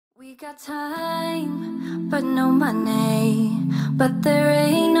We got time, but no money. But there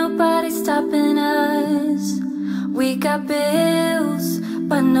ain't nobody stopping us. We got bills,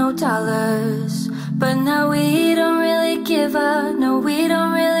 but no dollars. But now we don't really give up. No, we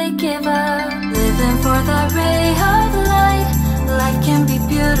don't really give up. Living for that ray of light. Life can be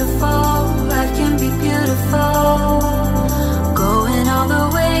beautiful. Life can be beautiful. Going all the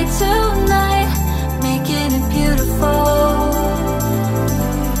way tonight, making it beautiful.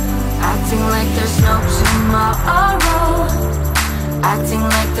 Acting like there's no tomorrow. Acting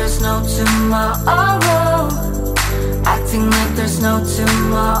like there's no tomorrow. Acting like there's no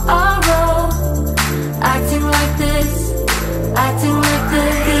tomorrow. Acting like this. Acting like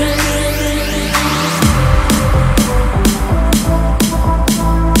this.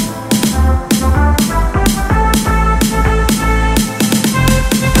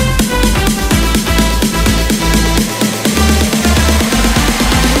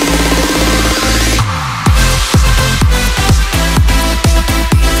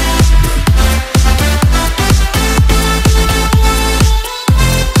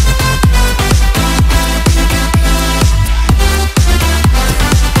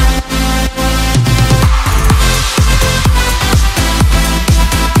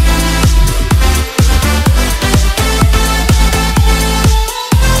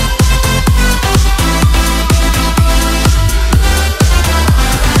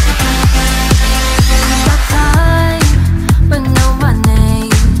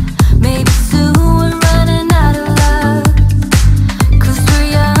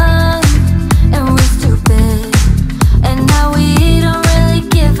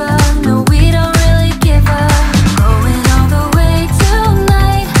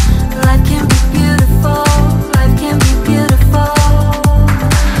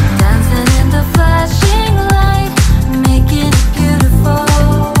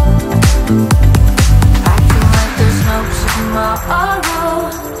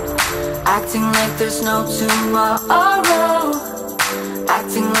 Acting like there's no tomorrow.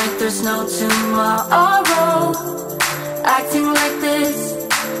 Acting like there's no tomorrow. Acting like this.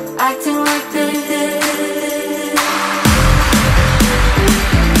 Acting like this.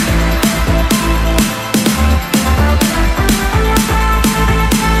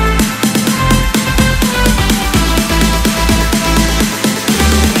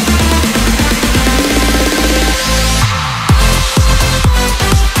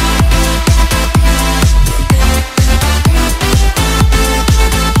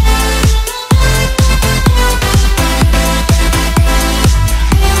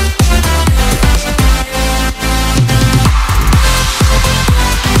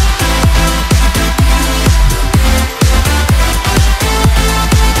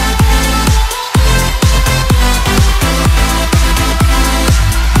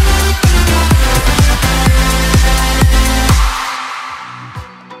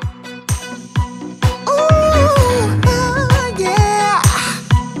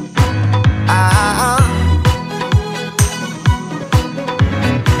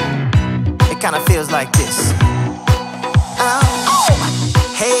 Kinda feels like this. Oh,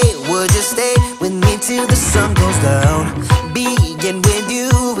 hey, would you stay with me till the sun goes down? Being with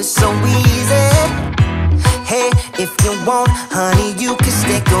you is so easy. Hey, if you want, honey, you can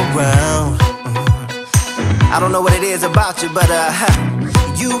stick around. I don't know what it is about you, but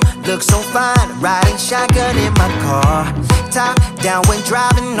you look so fine, riding shotgun in my car, top down when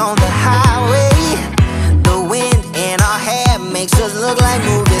driving on the highway. The wind in our hair makes us look like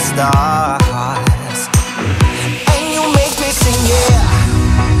movie stars. And you make me sing, yeah.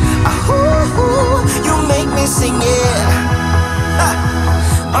 Ooh, you make me sing, yeah.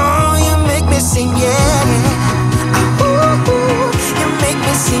 Oh, you make me sing, yeah. Ooh, you make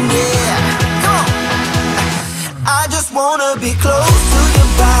me sing, yeah. Come on. I just wanna be close to your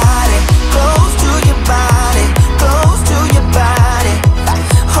body, close to your body, close to your body.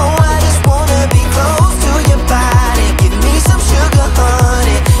 Oh, I just wanna be close to your body. Give me some sugar,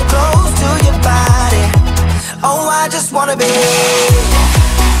 honey, close to your body. Oh, I just wanna be.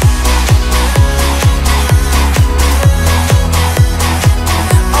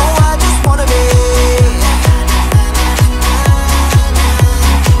 Oh, I just wanna be.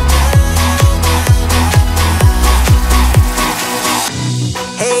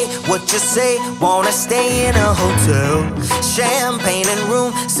 Hey, what you say? Wanna stay in a hotel? Champagne and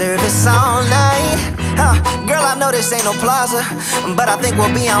room service all night. Girl, I know this ain't no plaza, but I think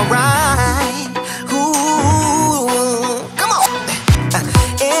we'll be alright. Ooh, come on.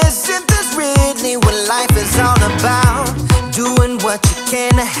 Isn't this really what life is all about? Doing what you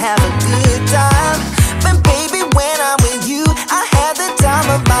can to have a good time. But baby, when I'm with you, I have the time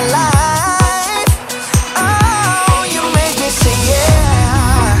of my life. Oh, you make me sing,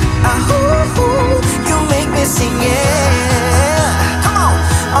 yeah. You make me sing, yeah. Come on.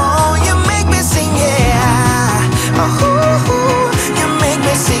 Oh, you make me sing, yeah. You make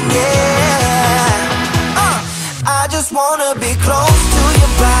me sing, yeah. I just wanna be close to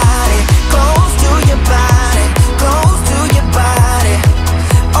your body, close to your body, close to your body.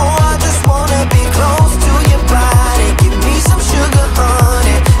 Oh, I just wanna be close to your body. Give me some sugar,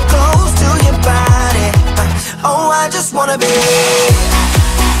 honey, close to your body. Oh, I just wanna be.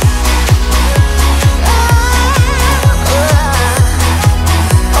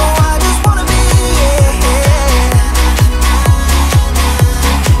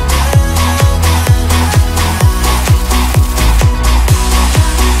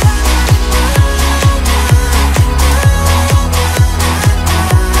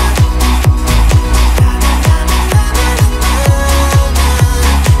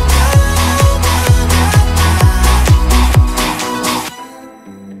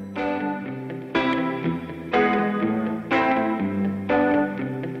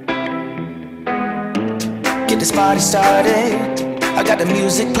 Get this party started. I got the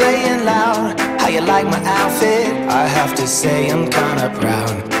music playing loud. How you like my outfit? I have to say I'm kinda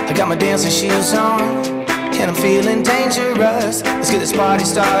proud. I got my dancing shoes on, and I'm feeling dangerous. Let's get this party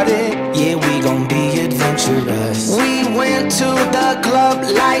started. Yeah, we gon' be adventurous. We went to the club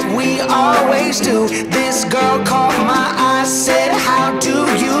like we always do. This girl caught my eye, said, how do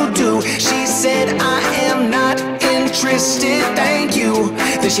you do? She said, I am not interested, thank you.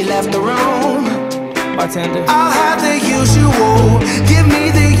 Then she left the room. Bartender, I'll have the usual. Give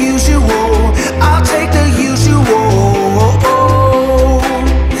me the usual. I'll take the usual.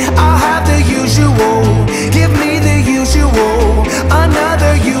 I'll have the usual. Give me the usual.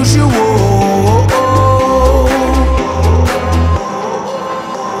 Another usual.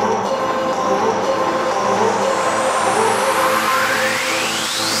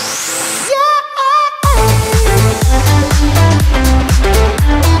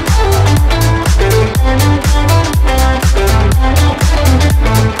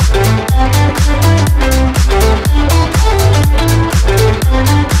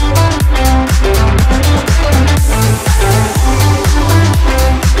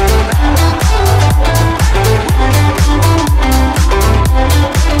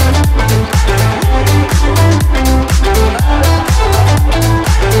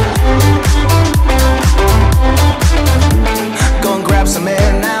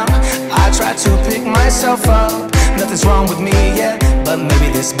 Up. Nothing's wrong with me yet, but maybe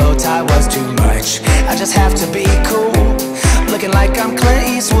this bow tie was too much. I just have to be cool, looking like I'm Clint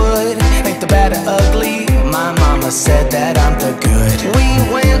Eastwood. Ain't the bad or ugly, my mama said that I'm the good. We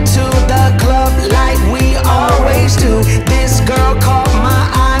went to the club like we always do. This girl caught my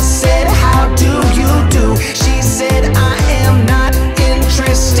eye, said, how do you do? She said, I am not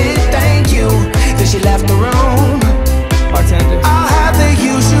interested, thank you. Then she left the room. Bartender, I'll have the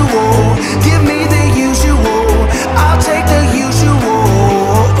usual. Give me the usual. I'll take the usual.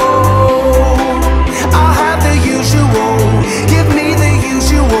 I'll have the usual. Give me the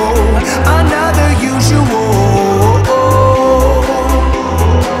usual. Another usual.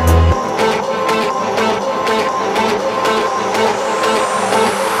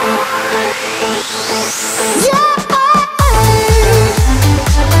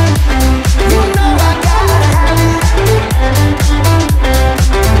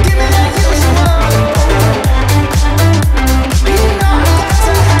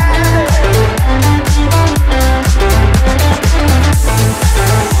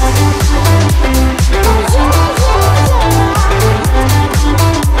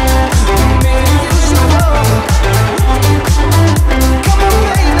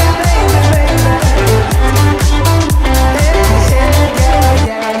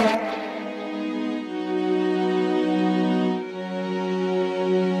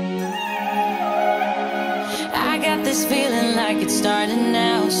 This feeling like it's starting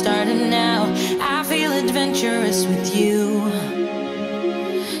now, starting now. I feel adventurous with you,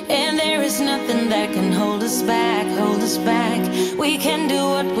 and there is nothing that can hold us back, hold us back. We can do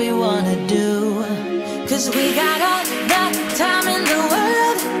what we wanna do, 'cause we got all the time in the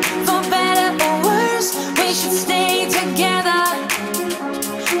world. For better or worse, we should stay together.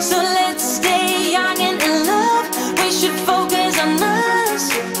 So let's stay young and in love. We should focus on us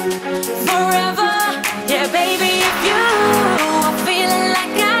forever. Yeah, baby, if you are feeling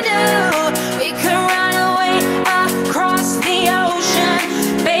like I do, we could run away across the ocean.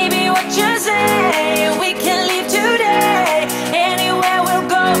 Baby, what you say? We can leave today. Anywhere we'll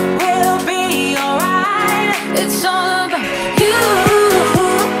go, we'll be alright. It's all about you.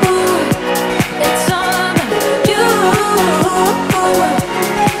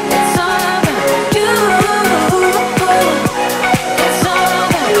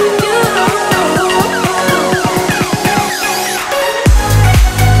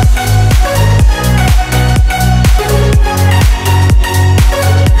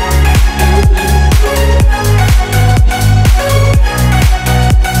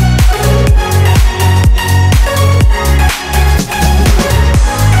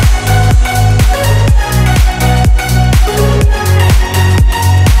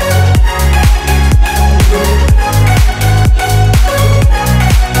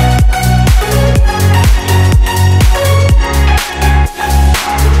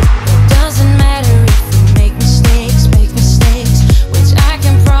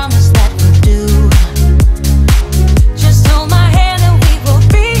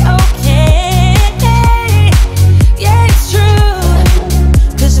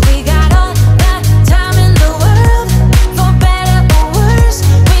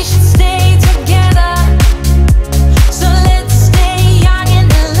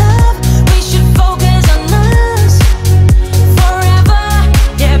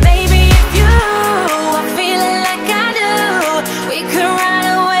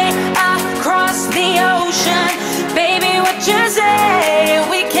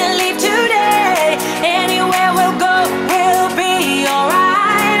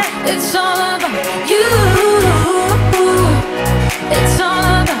 It's all about you. It's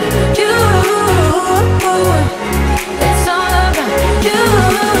all about you. It's all about you.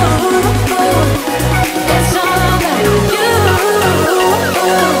 It's all about you.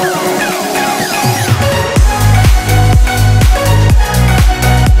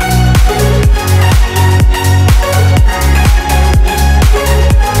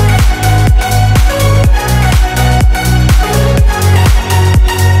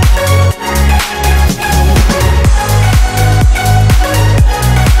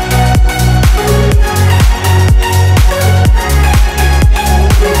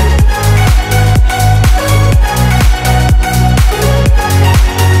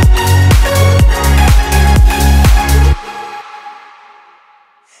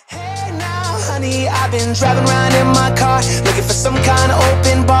 I've been driving around in my car, looking for some kind of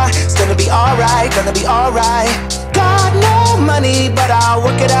open bar. It's gonna be alright, gonna be alright. Got no money, but I'll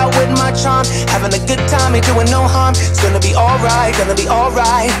work it out with my charm. Having a good time, ain't doing no harm. It's gonna be alright, gonna be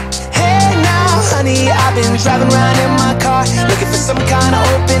alright. Hey now, honey, I've been driving around in my car, looking for some kind of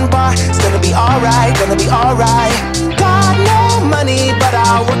open bar. It's gonna be alright, gonna be alright. Got no money, but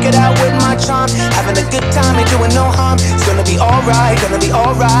I'll work it out with my charm. Having a good time, ain't doing no harm. It's gonna be alright, gonna be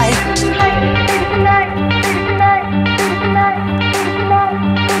alright.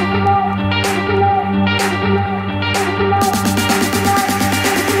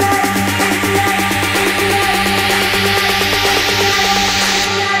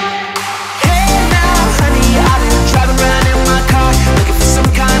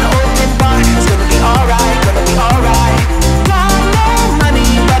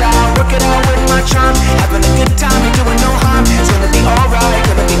 Having a good time, ain't doing no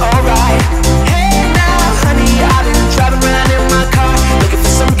harm. It's gonna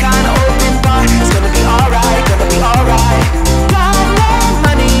be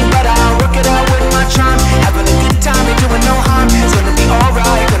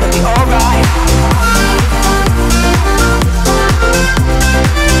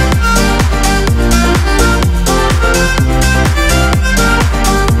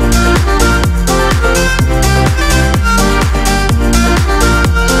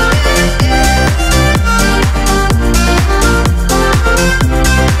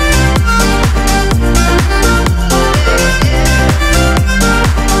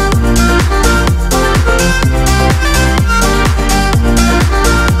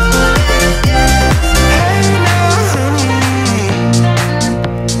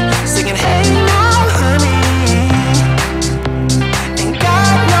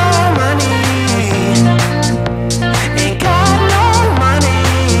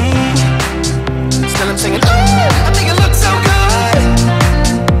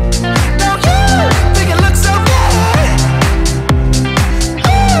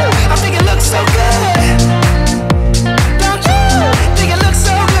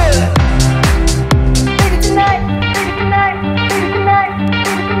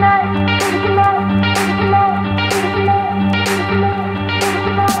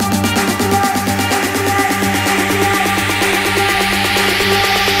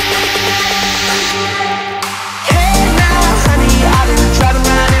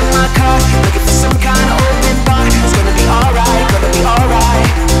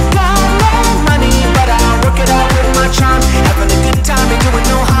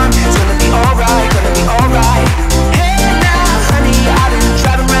alright, gonna be alright. Hey now, honey, I've been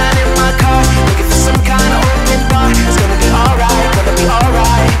driving around in my car, looking for some kind of open bar. It's gonna be alright, gonna be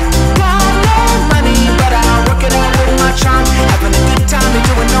alright. Got no money, but I'll work it out with my charm. Having a good time, ain't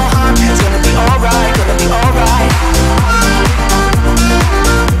doing no harm. It's gonna be alright, gonna be alright.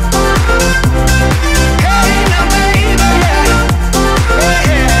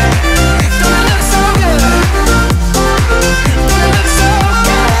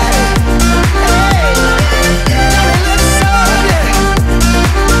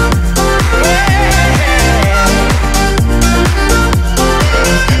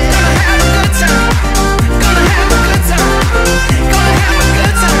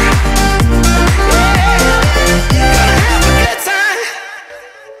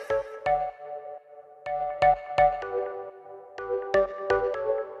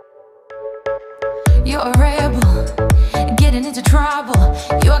 You're a rebel, getting into trouble.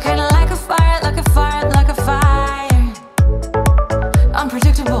 You're kinda like a fire, like a fire, like a fire.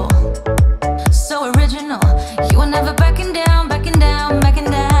 Unpredictable, so original. You were never backing down, backing down, backing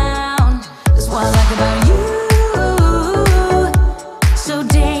down. That's what I like about you. So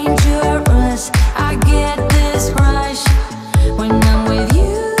dangerous, I get this rush when I'm with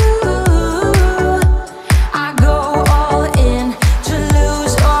you. I go all in to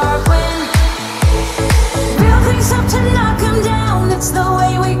lose or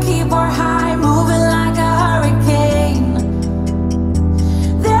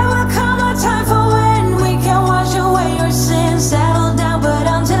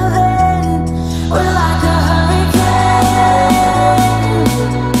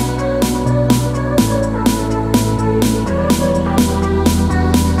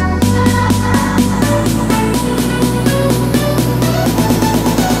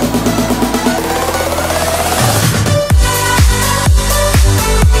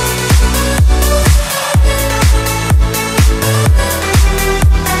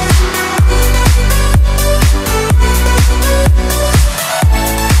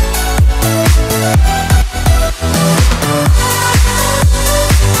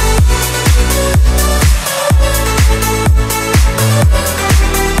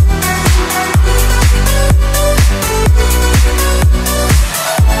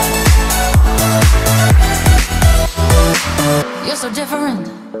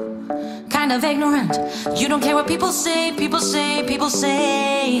You don't care what people say, people say, people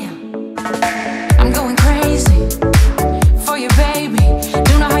say. I'm going crazy for you, baby.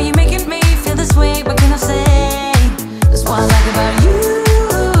 Don't know how you're making me feel this way. What can I say? That's what I like about you.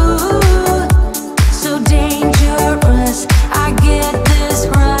 So dangerous. I get this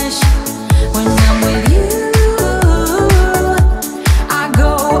rush when I'm with you. I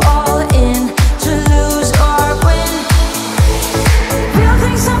go all in to lose or win. Real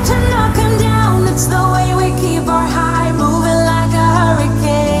things up to knock 'em down. It's the way we keep our high, moving like a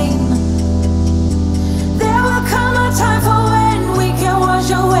hurricane. There will come a time for when we can wash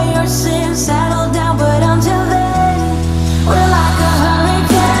away our sins, settle down, but until then, we're like a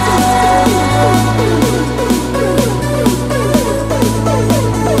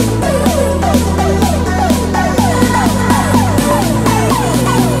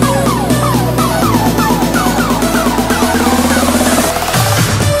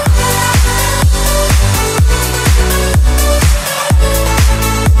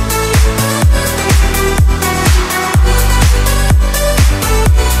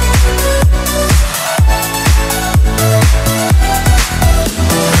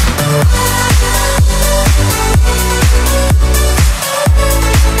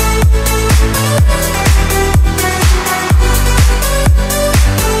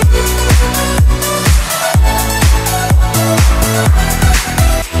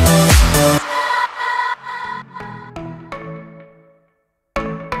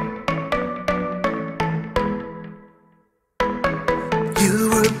You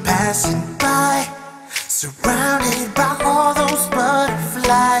were passing by, surrounded by all those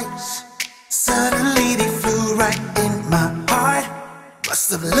butterflies. Suddenly they flew right in my heart.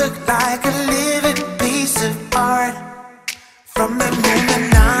 Must have looked like a living piece of art. From that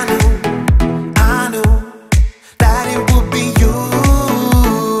moment I knew that it would be you.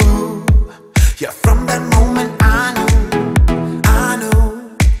 Yeah, from that moment I knew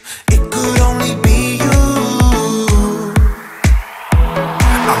it could only be you.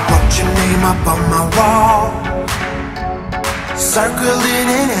 I wrote your name up on my wall, circled in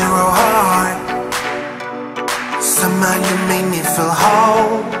an arrow heart. Somehow you made me feel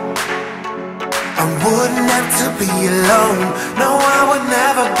whole. I wouldn't have to be alone. No, I would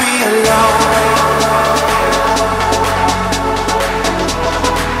never be alone.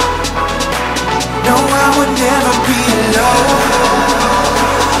 No, I would never be alone.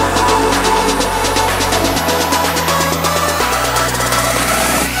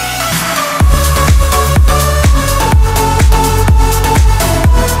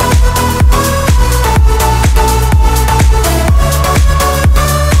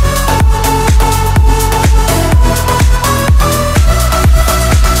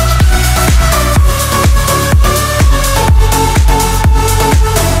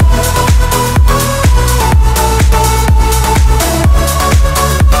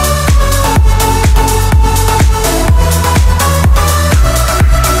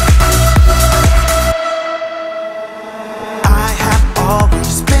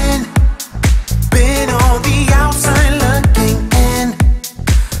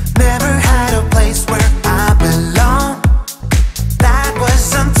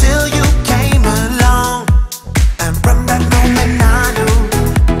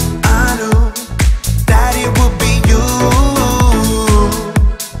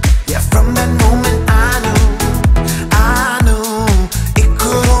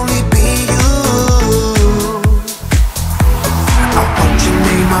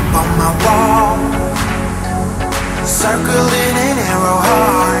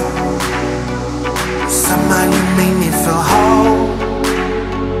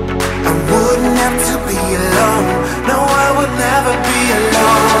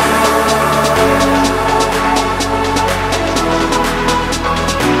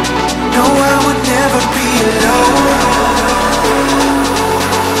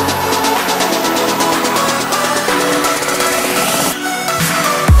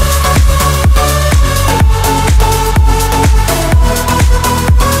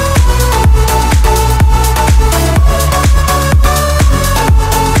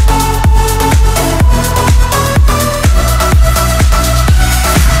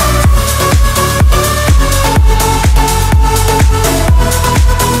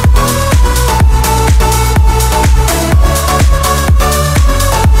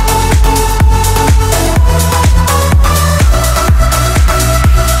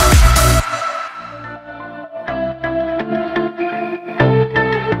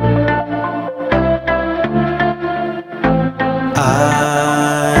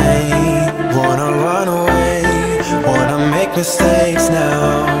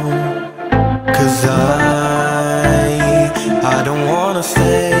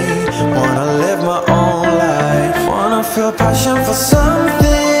 feel passion for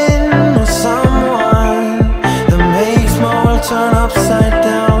something or someone that makes my world turn upside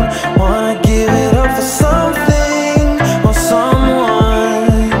down. Wanna give it up for something or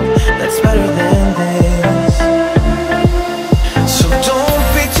someone that's better than this. So don't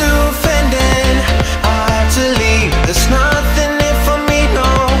be too offended, I have to leave. There's nothing in for me,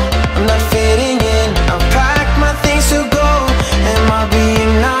 no, I'm not fitting in. I've packed my things to go. Am I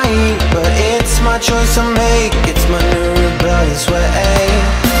being naive? But it's my choice to make. It's my new rebellious way.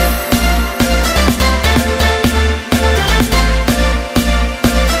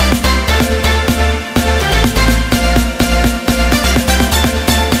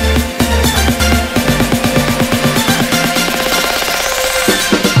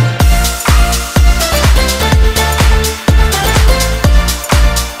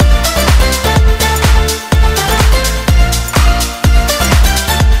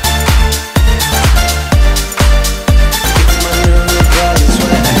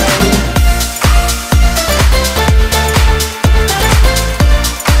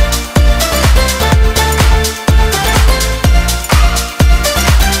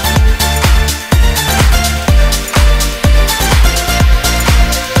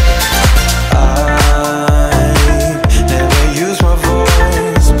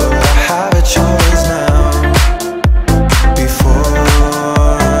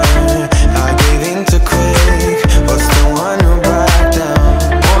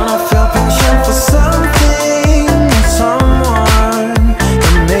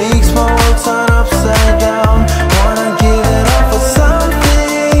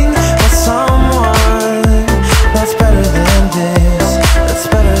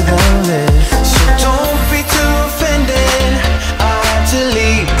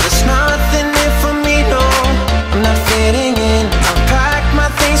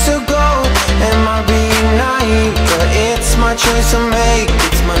 Choice to make,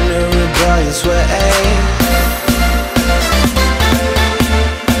 it's my new rebellious way.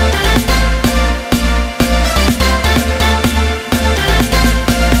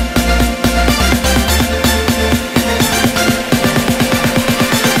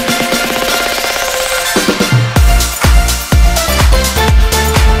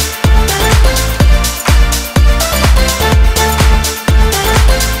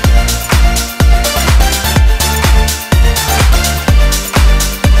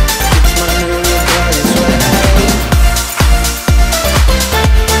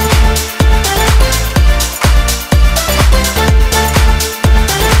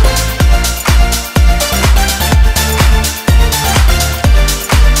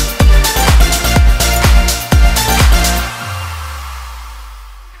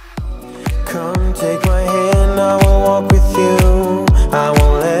 Come take my hand, I will walk with you. I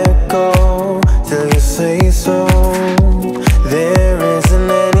won't let go till you say so. There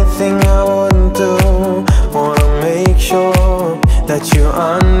isn't anything I wouldn't do. Wanna make sure that you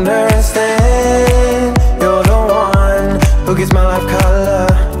understand. You're the one who gives my life color.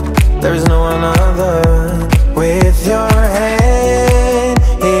 There is no one other. With your hand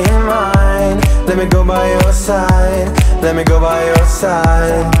in mine, let me go by your side. Let me go by your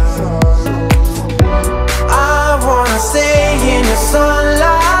side. I wanna stay in your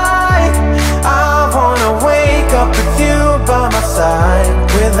sunlight. I wanna wake up with you by my side.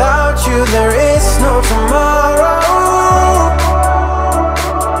 Without you there is no tomorrow.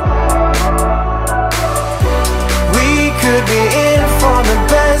 We could be in for the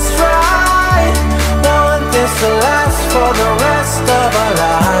best ride. Want this to last for the rest of our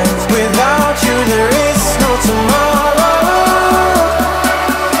lives. Without you there is no tomorrow.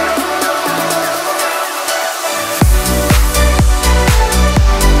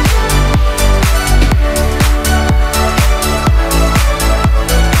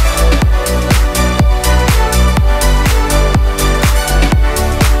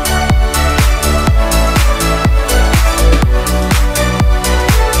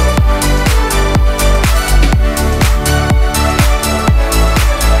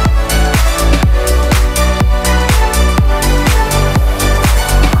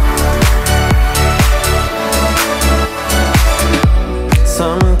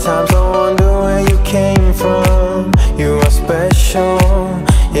 Sometimes I wonder where you came from. You are special,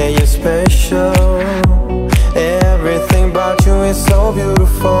 yeah, you're special. Everything about you is so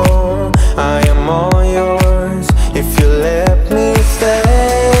beautiful. I am all yours if you let me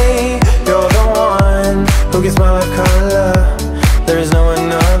stay. You're the one who gives my life color. There is no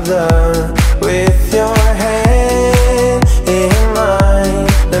another. With your hand in mine,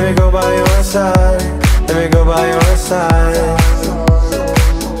 let me go by your side. Let me go by your side.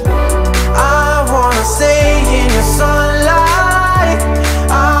 Stay in your sun.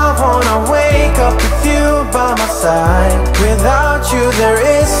 by my side. Without you there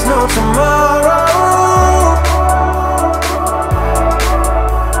is no tomorrow.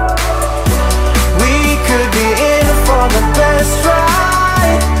 We could be in for the best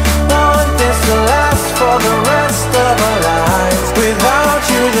ride. Want this to last for the rest of our lives. Without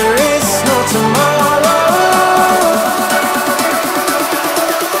you there is no tomorrow.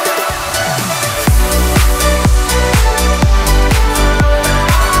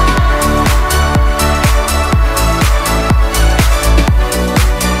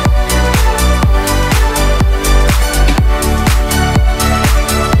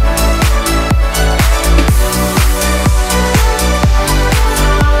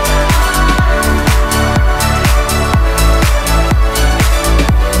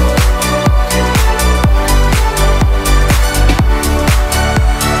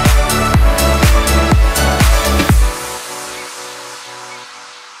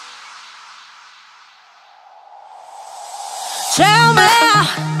 Tell me,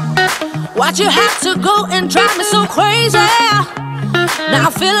 why'd you have to go and drive me so crazy? Now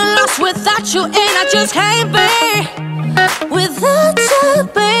I'm feeling lost without you, and I just can't be without you,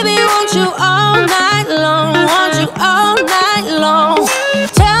 baby. Want you all night long, want you all night long.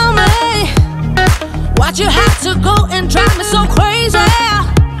 Tell me, why'd you have to go and drive me so crazy?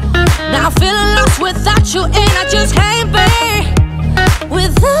 Now I'm feeling lost without you, and I just can't be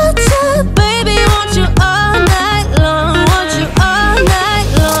without you, baby. Want you all night long, want you all night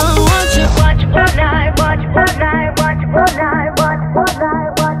long, want you. Watch all night, watch all night, watch all night, watch all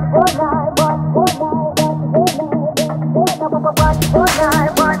night, watch all night, watch all night, watch all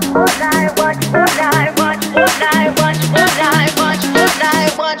night, watch all night, watch all night, watch all night, watch all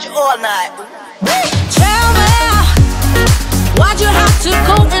night, watch all night. Tell me, why'd you have to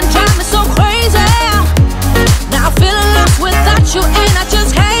go and drive me so crazy? Now I'm feeling lost without you, and I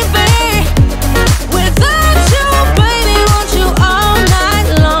just can't be without you, baby. Want you all night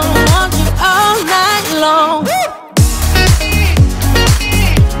long, want you all night long.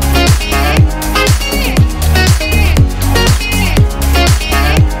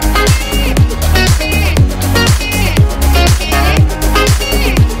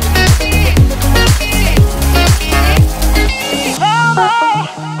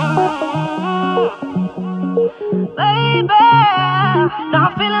 Baby, now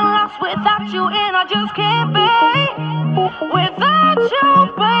I'm feeling lost without you, and I just can't be without you,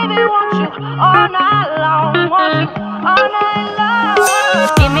 baby. Want you all night long, want you all night long.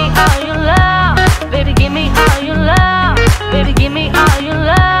 Give me all your love, baby. Give me all your love, baby. Give me all your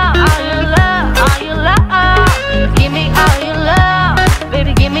love, all your love, all your love. Give me all your love,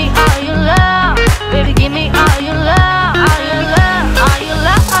 baby. Give me all your love, baby. Give me all your love, all your love, all your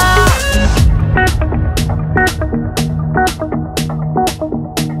love.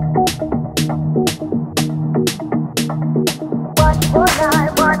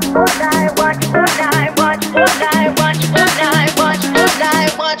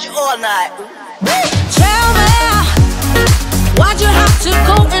 Watch all night. Tell me, why'd you have to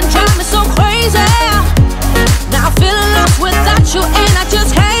go and drive me so crazy? Now I'm feeling lost without you, and I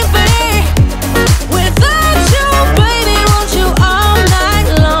just can't be without you, baby. Want you all night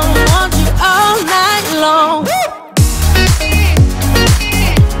long, want you all night long.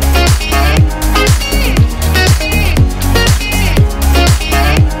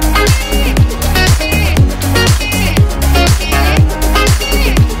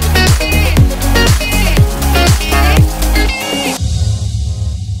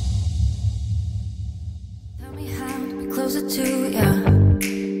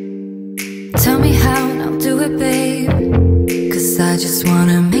 Tell me how, and I'll do it, babe. 'Cause I just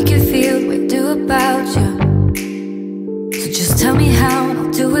wanna make you feel what I do about you. So just tell me how, and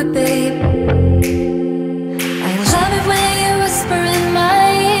I'll do it, babe. I love it when you whisper in my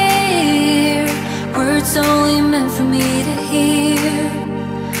ear, words only meant for me to hear.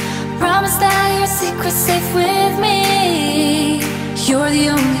 Promise that your secret's safe with me. You're the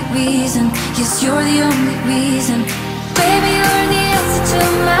only reason, yes, you're the only reason. Baby, you're the answer to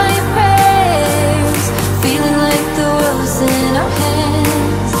my prayers. Feeling like the world's in our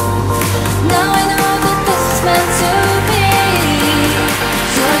hands. Now I know that this is meant to be.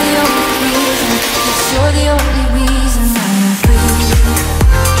 You're the only reason, yes, you're the only reason I'm free.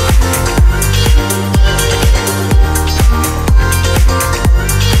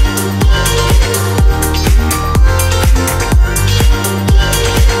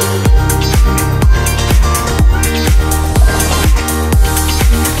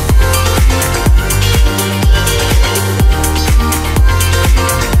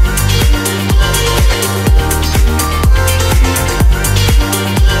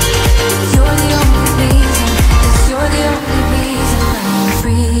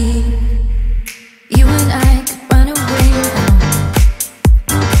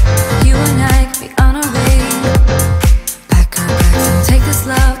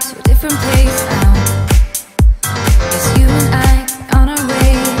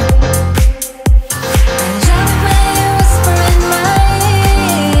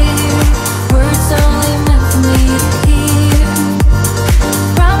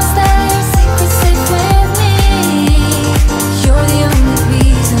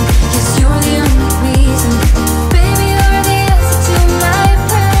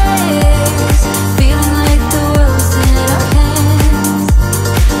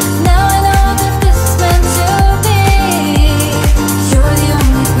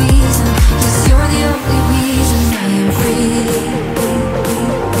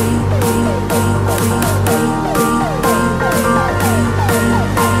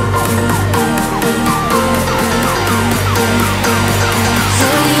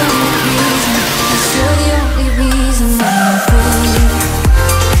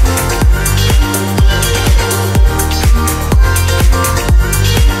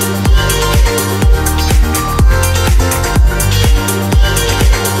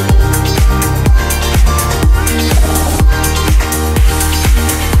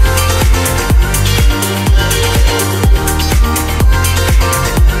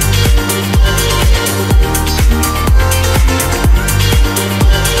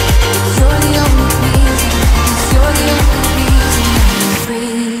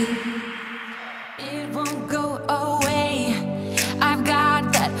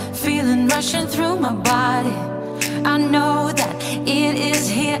 rushing through my body. I know that it is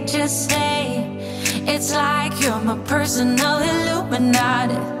here to stay. It's like you're my personal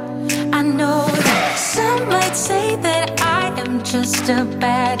Illuminati. I know that some might say that I am just a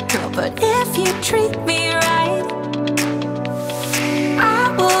bad girl, but if you treat me right, I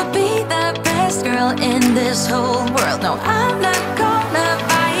will be the best girl in this whole world. No, I'm not gonna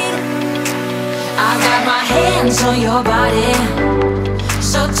fight. I got my hands on your body,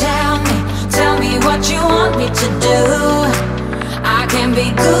 so tell me what you want me to do. I can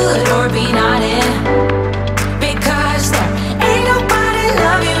be good or be naughty, because there ain't nobody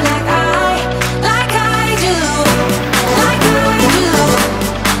love you like I do, like I do, like I do,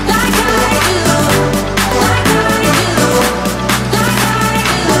 like I do, like I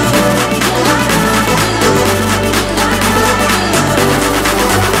do, like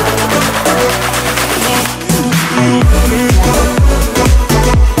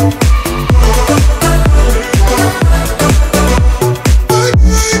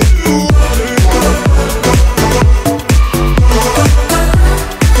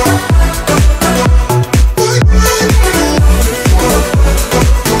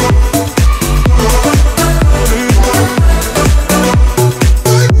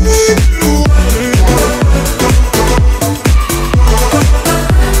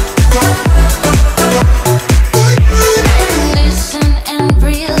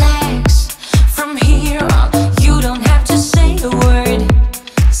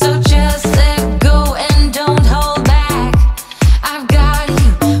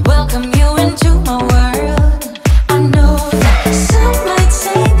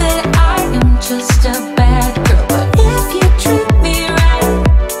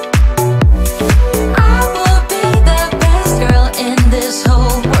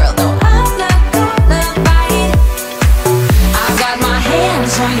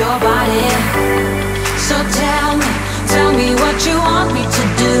on your body. So tell me what you want me to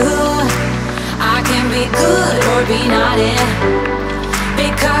do. I can be good or be naughty,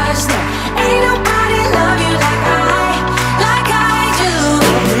 because there ain't nobody